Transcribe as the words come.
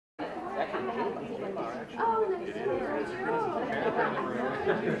Oh, nice to meet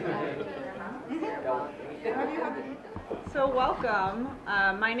you. So welcome.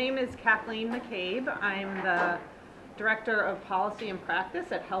 My name is Kathleen McCabe. I'm the Director of Policy and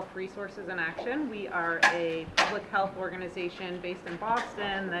Practice at Health Resources in Action. We are a public health organization based in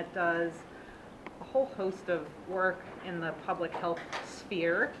Boston that does a whole host of work in the public health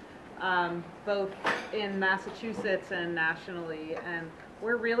sphere, both in Massachusetts and nationally. And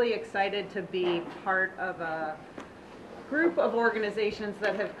we're really excited to be part of a group of organizations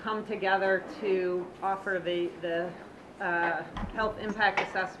that have come together to offer the health impact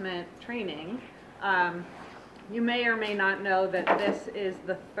assessment training. You may or may not know that this is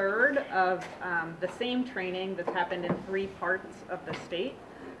the third of the same training that's happened in 3 parts of the state.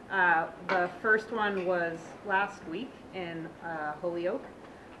 The first one was last week in Holyoke.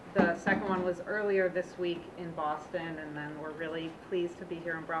 The second one was earlier this week in Boston, and then we're really pleased to be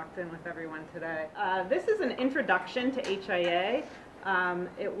here in Brockton with everyone today. This is an introduction to HIA.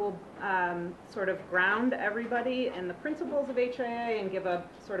 It will sort of ground everybody in the principles of HIA and give a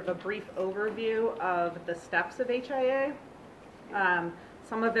sort of a brief overview of the steps of HIA.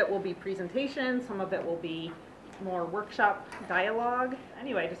 Some of it will be presentation, some of it will be more workshop dialogue.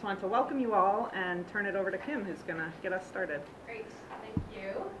 Anyway, I just wanted to welcome you all and turn it over to Kim, who's going to get us started. Great, thank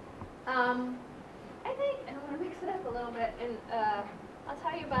you. I think I want to mix it up a little bit, and I'll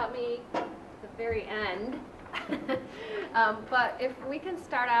tell you about me at the very end. But if we can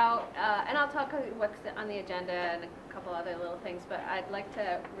start out, and I'll talk about what's on the agenda and a couple other little things, but I'd like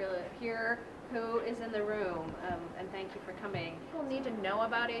to really hear who is in the room, and thank you for coming. People need to know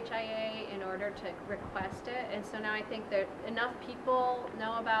about HIA in order to request it, and so now I think that enough people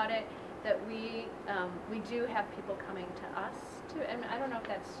know about it that we do have people coming to us too, and I don't know if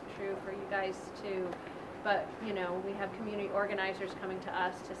that's true for you guys too, but you know, we have community organizers coming to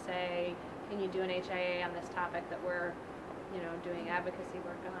us to say, can you do an HIA on this topic that we're, you know, doing advocacy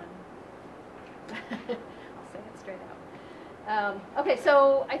work on? I'll say it straight out. Okay,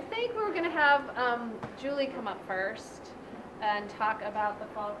 so I think we're going to have Julie come up first and talk about the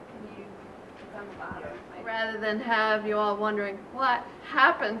fall. Can you on the bottom? Rather than have you all wondering what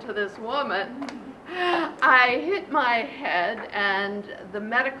happened to this woman, I hit my head, and the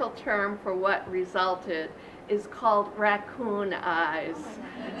medical term for what resulted is called raccoon eyes.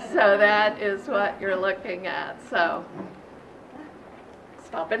 So that is what you're looking at. So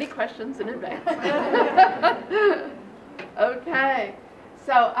stop any questions in advance. Okay,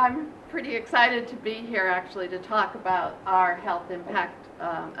 so I'm pretty excited to be here actually to talk about our health impact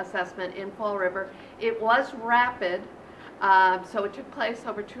assessment in Fall River. It was rapid, so it took place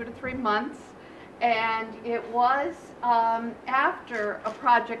over 2 to 3 months, and it was after a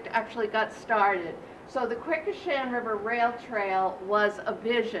project actually got started. So the Quequechan River Rail Trail was a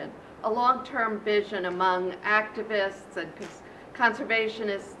vision, a long-term vision among activists and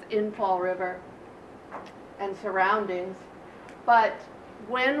conservationists in Fall River and surroundings. But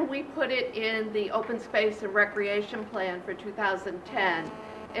when we put it in the open space and recreation plan for 2010,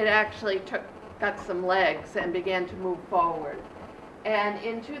 it actually got some legs and began to move forward. And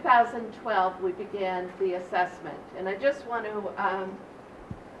in 2012, we began the assessment. And I just want to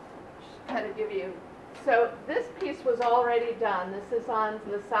kind of give you, so this piece was already done. This is on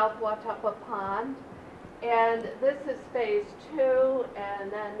the South Watuppa Pond. And this is phase 2,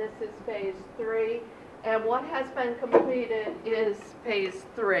 and then this is phase 3. And what has been completed is phase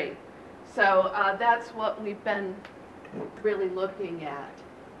 3. So that's what we've been really looking at.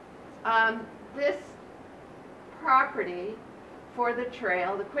 This property for the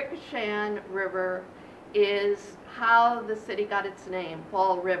trail, the Quequechan River, is how the city got its name,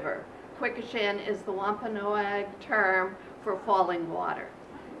 Fall River. Quequechan is the Wampanoag term for falling water.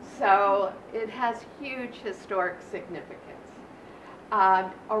 So it has huge historic significance.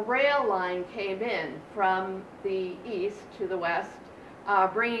 A rail line came in from the east to the west,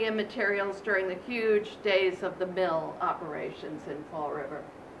 bringing in materials during the huge days of the mill operations in Fall River.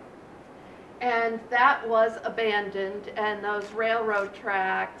 And that was abandoned, and those railroad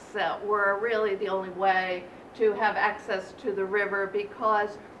tracks were really the only way to have access to the river,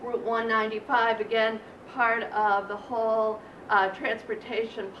 because Route 195, again, part of the whole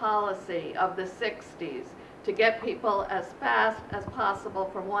transportation policy of the 60s, to get people as fast as possible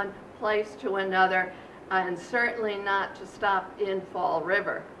from one place to another, and certainly not to stop in Fall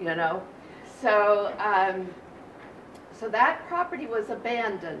River, you know. So, so that property was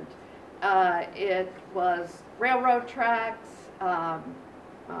abandoned. It was railroad tracks,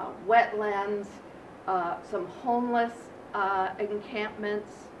 wetlands, some homeless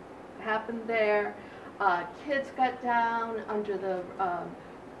encampments happened there. Kids got down under the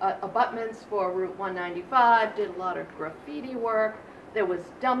abutments for Route 195, did a lot of graffiti work, there was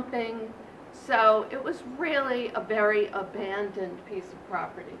dumping, so it was really a very abandoned piece of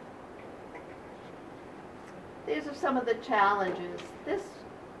property. These are some of the challenges. This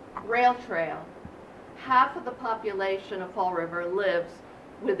rail trail, half of the population of Fall River lives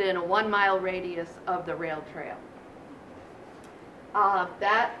within a 1-mile radius of the rail trail.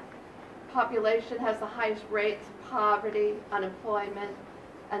 That population has the highest rates of poverty, unemployment,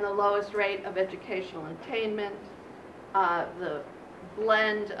 and the lowest rate of educational attainment. The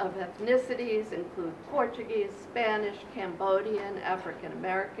blend of ethnicities include Portuguese, Spanish, Cambodian, African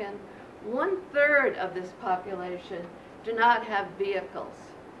American. 1/3 of this population do not have vehicles.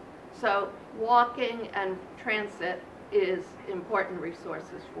 So walking and transit is important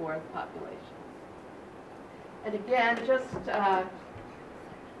resources for the population. And again, just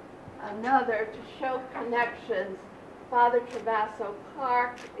another to show connections. Father Travasso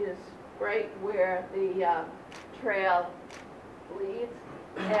Park is right where the trail leads,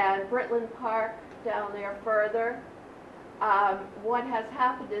 and Britland Park down there further. What has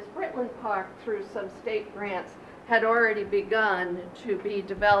happened is Britland Park, through some state grants, had already begun to be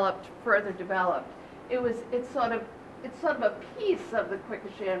developed, further developed. It's sort of a piece of the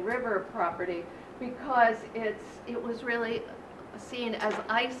Quequechan River property because it was really seen as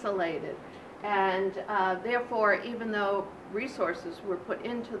isolated, and therefore, even though resources were put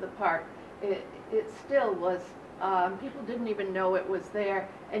into the park, it still was, people didn't even know it was there,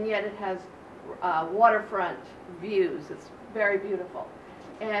 and yet it has waterfront views. It's very beautiful.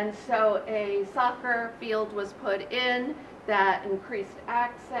 And so a soccer field was put in that increased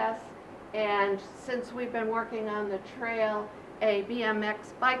access, and since we've been working on the trail, a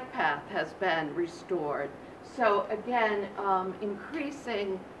BMX bike path has been restored. So again,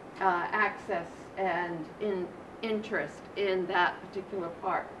 increasing access and interest in that particular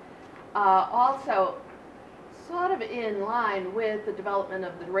park. Also, sort of in line with the development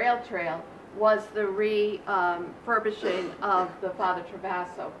of the rail trail was the refurbishing of the Father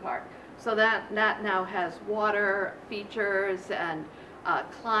Travasso Park. So that now has water features and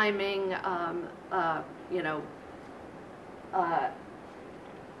climbing,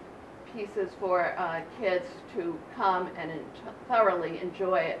 pieces for kids to come and thoroughly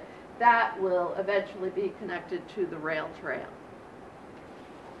enjoy it. That will eventually be connected to the rail trail.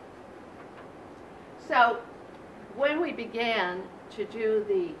 So when we began to do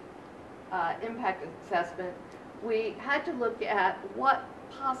the impact assessment, we had to look at what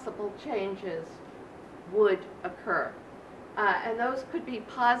possible changes would occur. And those could be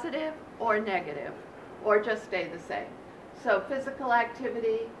positive or negative, or just stay the same. So physical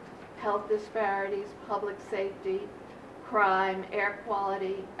activity, health disparities, public safety, crime, air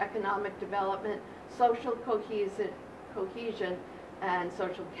quality, economic development, social cohesion, and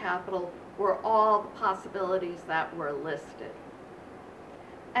social capital were all the possibilities that were listed.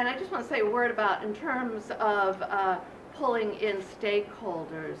 And I just want to say a word about, in terms of pulling in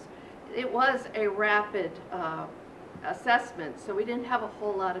stakeholders, it was a rapid assessment, so we didn't have a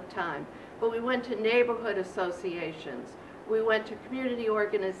whole lot of time. But we went to neighborhood associations. We went to community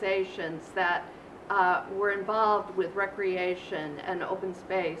organizations that were involved with recreation and open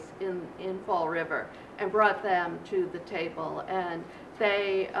space in Fall River and brought them to the table. And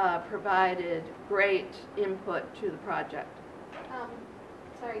they provided great input to the project.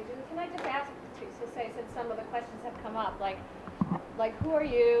 Sorry, Julie, can I just ask, to say, since some of the questions have come up, like who are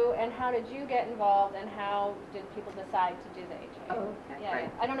you and how did you get involved and how did people decide to do the HIA? Oh, okay, yeah, great.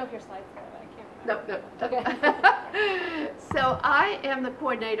 I don't know if your slides are there, but I can't No. remember. Okay. So I am the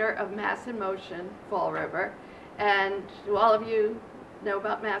coordinator of Mass in Motion, Fall River. And do all of you know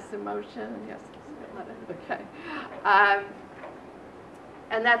about Mass in Motion? Yes. Okay.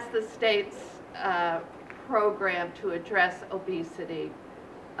 And that's the state's program to address obesity,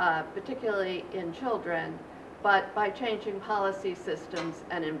 particularly in children, but by changing policy systems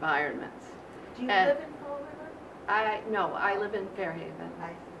and environments. Do you live in Fall River? No, I live in Fairhaven,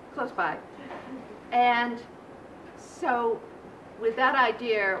 close by. And so with that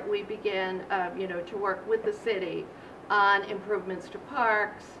idea, we began to work with the city on improvements to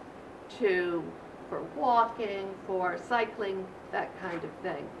parks, for walking, for cycling, that kind of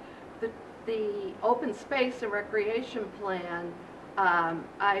thing. The open space and recreation plan,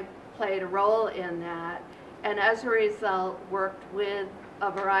 I played a role in that, and as a result worked with a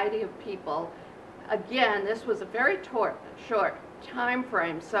variety of people. Again, this was a very short time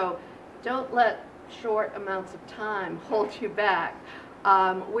frame, so don't let short amounts of time hold you back.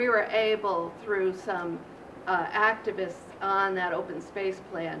 We were able, through some activists on that open space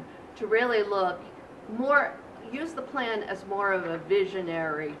plan, to really look more, use the plan as more of a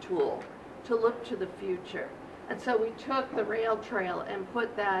visionary tool to look to the future. And so we took the rail trail and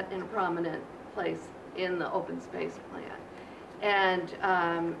put that in a prominent place in the open space plan. And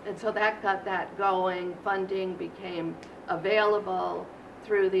so that got that going. Funding became available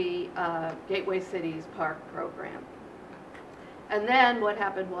through the Gateway Cities Park program. And then what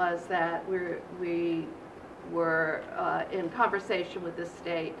happened was that we were in conversation with the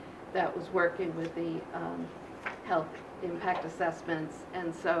state that was working with the health impact assessments,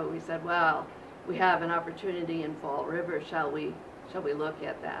 and so we said, well, we have an opportunity in Fall River, shall we look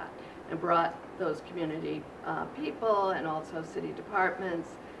at that? And brought those community people and also city departments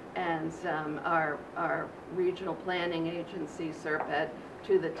and our regional planning agency, SERPED,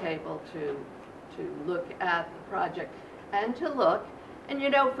 to the table to look at the project and to look. And you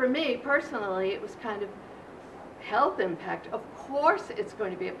know, for me personally, it was kind of health impact. Of course it's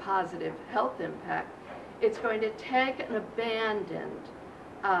going to be a positive health impact. It's going to take an abandoned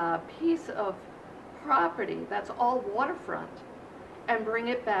piece of property that's all waterfront and bring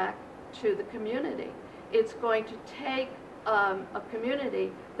it back to the community. It's going to take a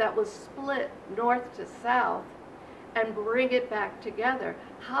community that was split north to south and bring it back together.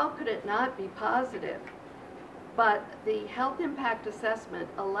 How could it not be positive? But the health impact assessment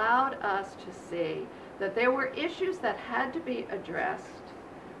allowed us to see that there were issues that had to be addressed,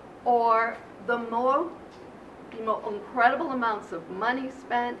 or the incredible amounts of money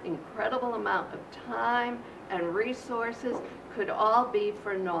spent, incredible amount of time and resources could all be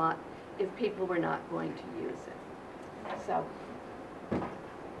for naught if people were not going to use it.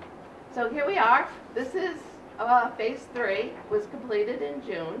 So here we are. This is phase 3, was completed in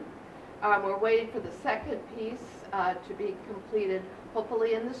June. We're waiting for the second piece to be completed,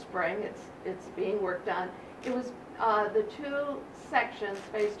 hopefully in the spring. It's being worked on. It was the two sections,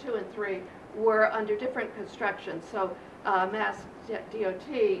 phase 2 and 3, were under different construction. So Mass DOT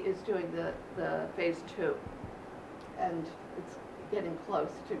is doing the phase 2, and it's getting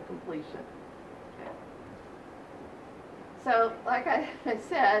close to completion. Okay. So like I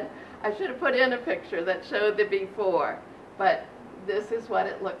said, I should have put in a picture that showed the before, but this is what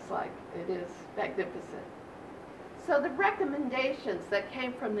it looks like. It is magnificent. So the recommendations that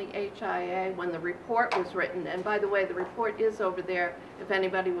came from the HIA when the report was written, and by the way, the report is over there if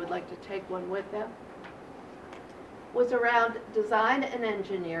anybody would like to take one with them, was around design and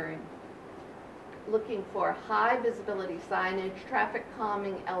engineering, looking for high visibility signage, traffic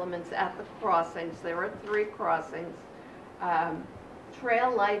calming elements at the crossings. There are 3 crossings.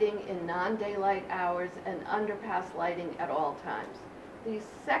 Trail lighting in non-daylight hours and underpass lighting at all times. These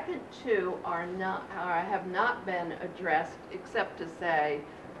second 2 have not been addressed, except to say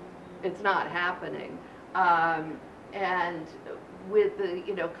it's not happening, and with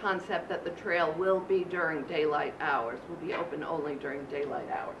the concept that the trail will be during daylight hours, will be open only during daylight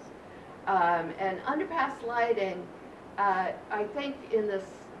hours, and underpass lighting. I think in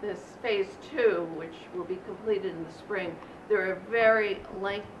this phase 2, which will be completed in the spring, there are very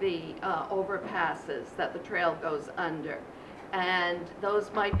lengthy overpasses that the trail goes under. And those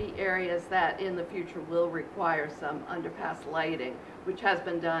might be areas that in the future will require some underpass lighting, which has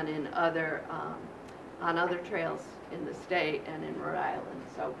been done in on other trails in the state and in Rhode Island.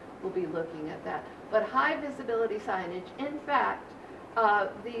 So we'll be looking at that. But high visibility signage, in fact,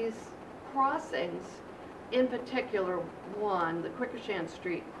 these crossings, in particular one, the Quequechan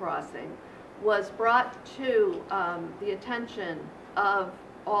Street crossing, was brought to the attention of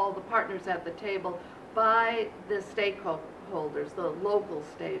all the partners at the table by the stakeholders, the local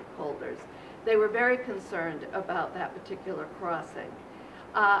stakeholders. They were very concerned about that particular crossing.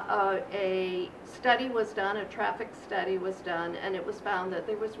 A study was done, a traffic study was done, and it was found that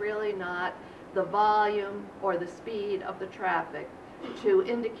there was really not the volume or the speed of the traffic to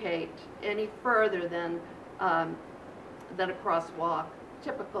indicate any further than a crosswalk,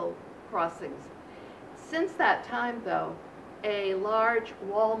 typical crossings. Since that time, though, a large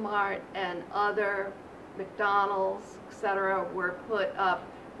Walmart and other McDonald's, etc., were put up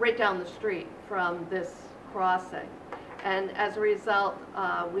right down the street from this crossing. And as a result,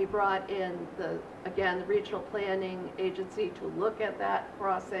 we brought in the regional planning agency to look at that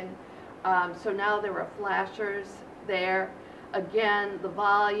crossing. So now there are flashers there. Again, the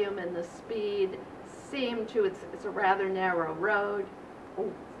volume and the speed seem to, it's a rather narrow road.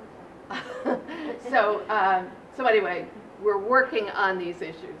 So anyway, we're working on these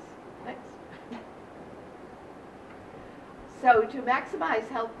issues. Next. So to maximize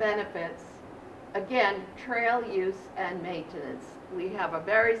health benefits, again, trail use and maintenance. We have a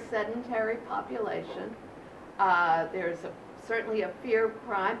very sedentary population. There's a certainly a fear of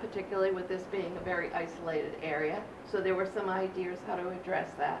crime, particularly with this being a very isolated area. So there were some ideas how to address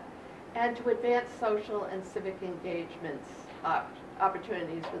that. And to advance social and civic engagements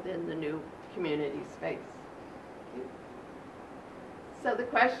opportunities within the new community space. So the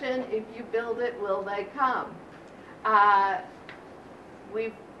question, if you build it, will they come?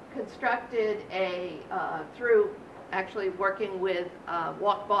 We've constructed through actually working with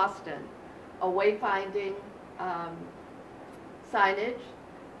Walk Boston, a wayfinding signage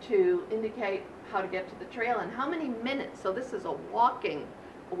to indicate how to get to the trail and how many minutes, so this is a walking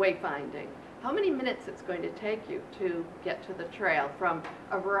wayfinding, how many minutes it's going to take you to get to the trail from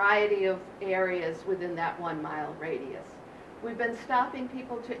a variety of areas within that 1 mile radius. We've been stopping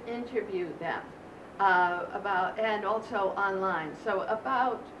people to interview them and also online. So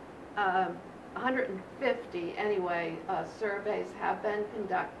about 150 anyway surveys have been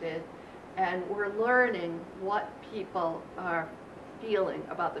conducted, and we're learning what people are feeling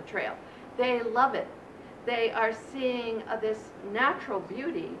about the trail. They love it. They are seeing this natural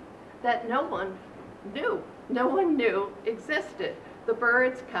beauty that no one knew existed. The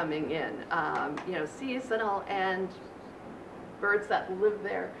birds coming in, you know, seasonal and birds that live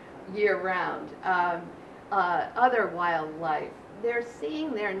there year-round, other wildlife. They're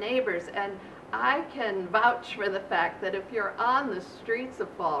seeing their neighbors, and I can vouch for the fact that if you're on the streets of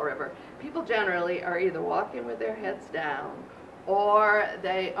Fall River, people generally are either walking with their heads down, or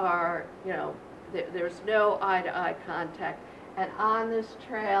they are, you know, there's no eye-to-eye contact. And on this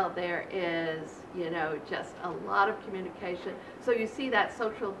trail there is, you know, just a lot of communication. So you see that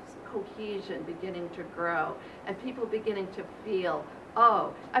social cohesion beginning to grow, and people beginning to feel,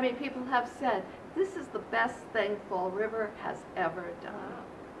 oh, I mean, people have said, this is the best thing Fall River has ever done.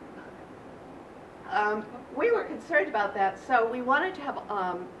 We were concerned about that, so we wanted to have,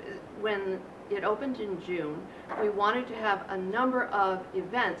 when it opened in June, we wanted to have a number of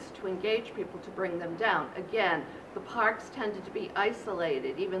events to engage people to bring them down. Again, the parks tended to be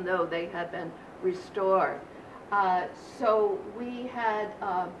isolated, even though they had been restored. So we had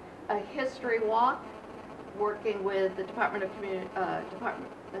a history walk, working with the Department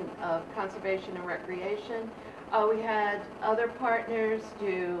of Conservation and Recreation. We had other partners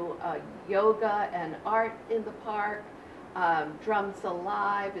do yoga and art in the park. Drums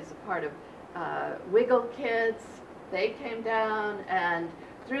Alive is a part of Wiggle Kids. They came down, and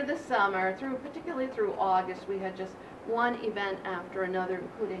through the summer, particularly through August, we had just one event after another,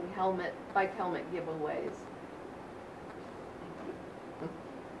 including bike helmet giveaways.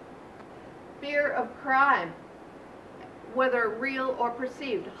 Fear of crime, whether real or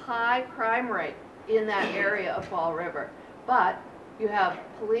perceived, high crime rate in that area of Fall River. But you have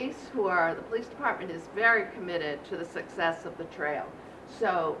police the police department is very committed to the success of the trail.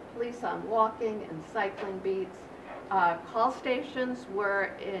 So police on walking and cycling beats. Call stations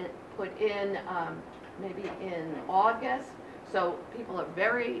were put in maybe in August, so people are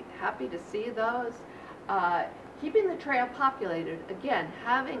very happy to see those. Keeping the trail populated, again,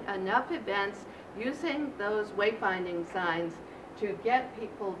 having enough events, using those wayfinding signs to get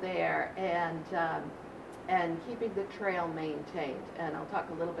people there, and keeping the trail maintained. And I'll talk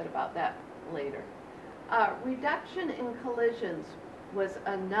a little bit about that later. Reduction in collisions was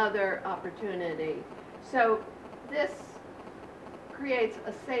another opportunity. So this creates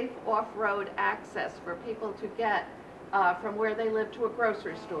a safe off-road access for people to get from where they live to a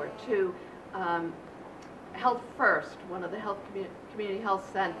grocery store, to Health First, one of the community health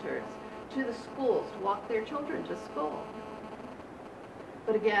centers, to the schools, to walk their children to school.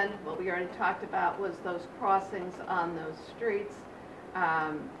 But again, what we already talked about was those crossings on those streets,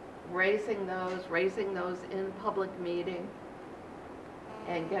 raising those in public meeting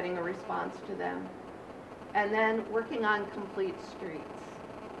and getting a response to them. And then working on complete streets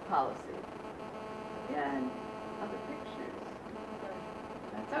policy. Again, other pictures.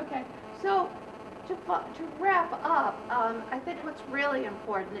 That's okay. So to wrap up, I think what's really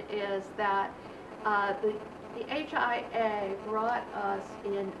important is that the HIA brought us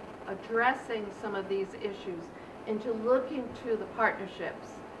in addressing some of these issues into looking to the partnerships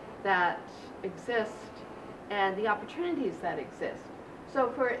that exist and the opportunities that exist. So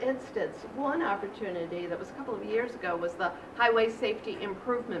for instance, one opportunity that was a couple of years ago was the Highway Safety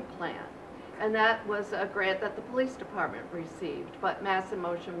Improvement Plan. And that was a grant that the police department received, but Mass in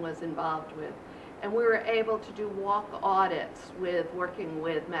Motion was involved with. And we were able to do walk audits working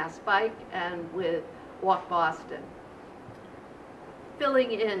with Mass Bike and with Walk Boston,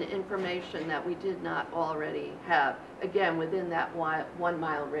 filling in information that we did not already have, again, within that 1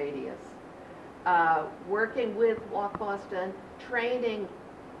 mile radius. Working with Walk Boston, training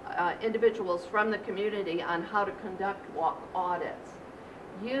individuals from the community on how to conduct walk audits,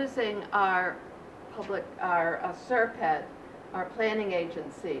 using our SERPED, our planning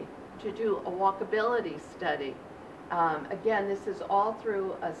agency, to do a walkability study. Again, this is all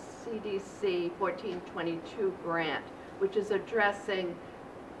through a CDC 1422 grant, which is addressing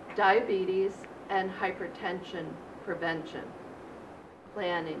diabetes and hypertension prevention,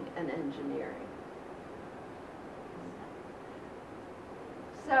 planning and engineering.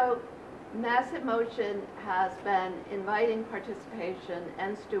 So Mass in Motion has been inviting participation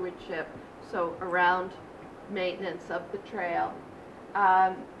and stewardship, so around maintenance of the trail.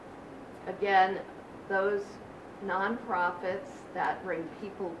 Again, those nonprofits that bring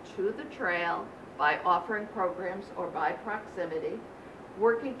people to the trail by offering programs or by proximity,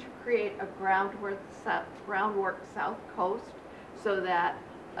 working to create a groundwork South Coast, so that,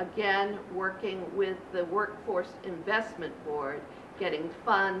 again, working with the Workforce Investment Board, getting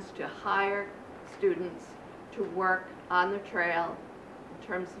funds to hire students to work on the trail in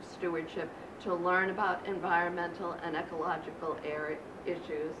terms of stewardship, to learn about environmental and ecological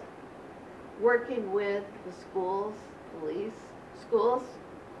issues, working with the schools, police, schools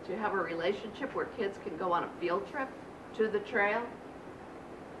to have a relationship where kids can go on a field trip to the trail.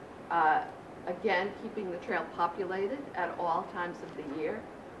 Again, keeping the trail populated at all times of the year.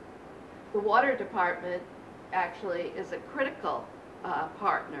 The water department actually is a critical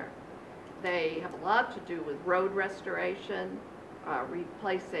partner. They have a lot to do with road restoration,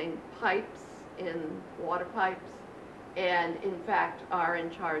 replacing pipes in water pipes, and in fact are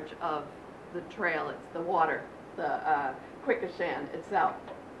in charge of the trail. It's the water, the Quequechan itself.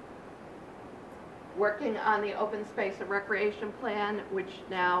 Working on the open space and recreation plan, which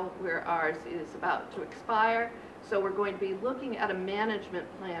now ours is about to expire. So we're going to be looking at a management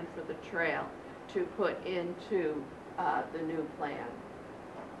plan for the trail to put into the new plan.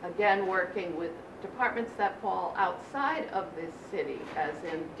 Again, working with departments that fall outside of this city, as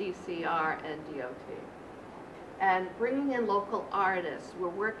in DCR and DOT. And bringing in local artists. We're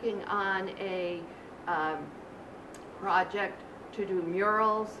working on a project to do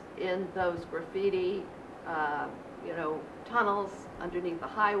murals in those graffiti, tunnels underneath the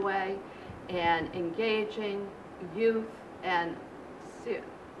highway, and engaging youth and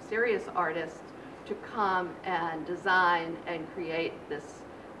serious artists to come and design and create this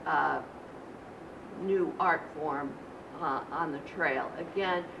new art form on the trail.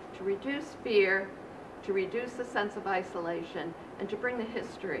 Again, to reduce fear, to reduce the sense of isolation, and to bring the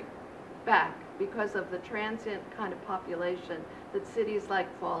history back, because of the transient kind of population that cities like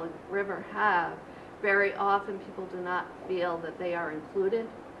Fall River have. Very often people do not feel that they are included.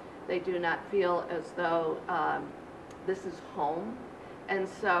 They do not feel as though this is home. And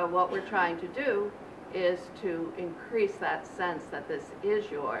so what we're trying to do is to increase that sense that this is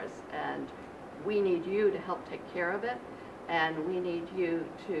yours, and we need you to help take care of it, and we need you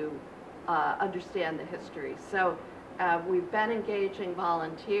to understand the history. So we've been engaging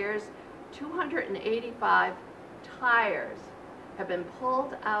volunteers. 285 tires have been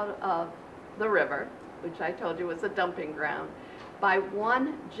pulled out of the river, which I told you was a dumping ground, by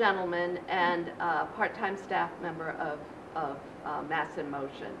one gentleman and a part-time staff member of Mass in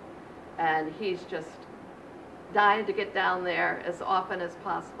Motion. And he's just dying to get down there as often as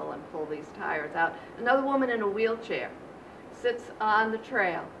possible and pull these tires out. Another woman in a wheelchair sits on the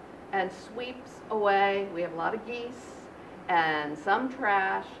trail and sweeps away. We have a lot of geese and some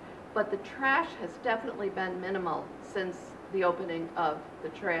trash, but the trash has definitely been minimal since the opening of the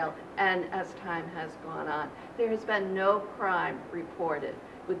trail and as time has gone on. There has been no crime reported,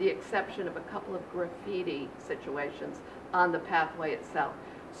 with the exception of a couple of graffiti situations on the pathway itself.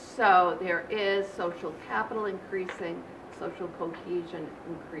 So there is social capital increasing, social cohesion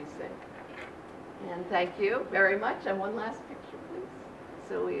increasing. And thank you very much. And one last picture, please.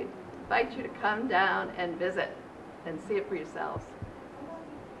 So we invite you to come down and visit and see it for yourselves.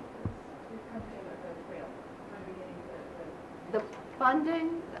 The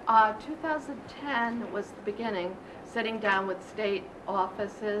funding, 2010 was the beginning, sitting down with state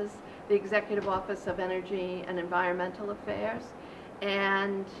offices, the Executive Office of Energy and Environmental Affairs,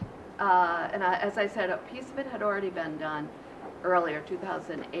 and as I said, a piece of it had already been done earlier,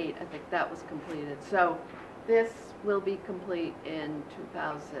 2008, I think that was completed. So this will be complete in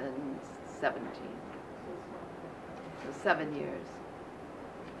 2017, so 7 years.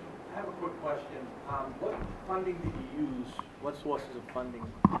 I have a quick question. What funding did you use? What sources of funding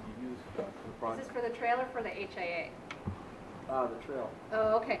did you use for the project? Is this for the trail or for the HIA? The trail.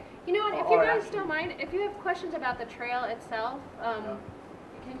 Oh, okay. You know what, if you guys don't mind, if you have questions about the trail itself,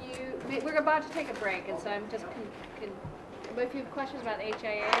 can you, we're about to take a break, and so I'm just but if you have questions about the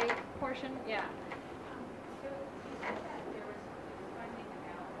HIA portion, yeah.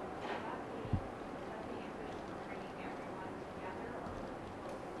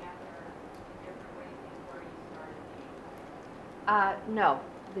 No,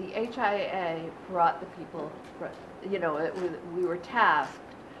 the HIA brought the people, you know, we were tasked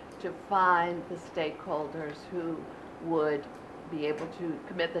to find the stakeholders who would be able to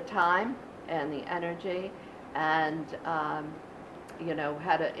commit the time and the energy and, you know,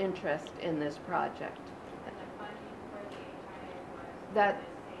 had an interest in this project. That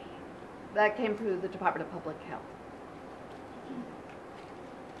came through the Department of Public Health.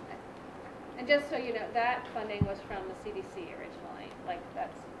 And just so you know, that funding was from the CDC originally, like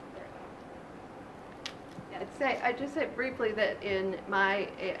that's their, I'd just say briefly that in my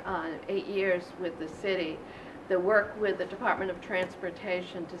 8 years with the city, the work with the Department of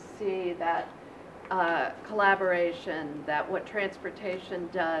Transportation to see that collaboration, that what transportation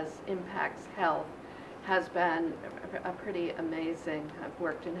does impacts health, has been a pretty amazing. I've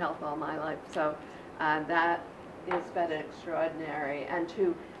worked in health all my life, so that has been extraordinary. And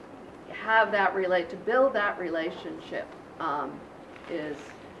to have that to build that relationship is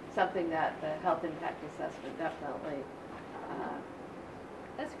something that the health impact assessment definitely.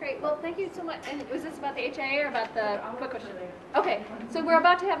 That's great. Well, thank you so much. And was this about the HIA or about the Quequechan? Okay, so we're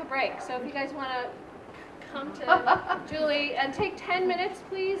about to have a break. So if you guys want to come to Julie and take 10 minutes,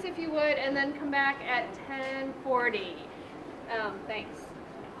 please, if you would, and then come back at 10:40. Thanks.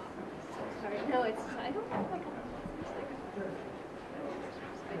 Sorry. No, it's. I don't have like.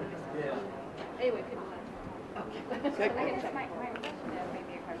 Yeah. Anyway, people. Okay. Good. My question is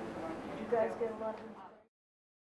maybe a question for. You guys get a lot of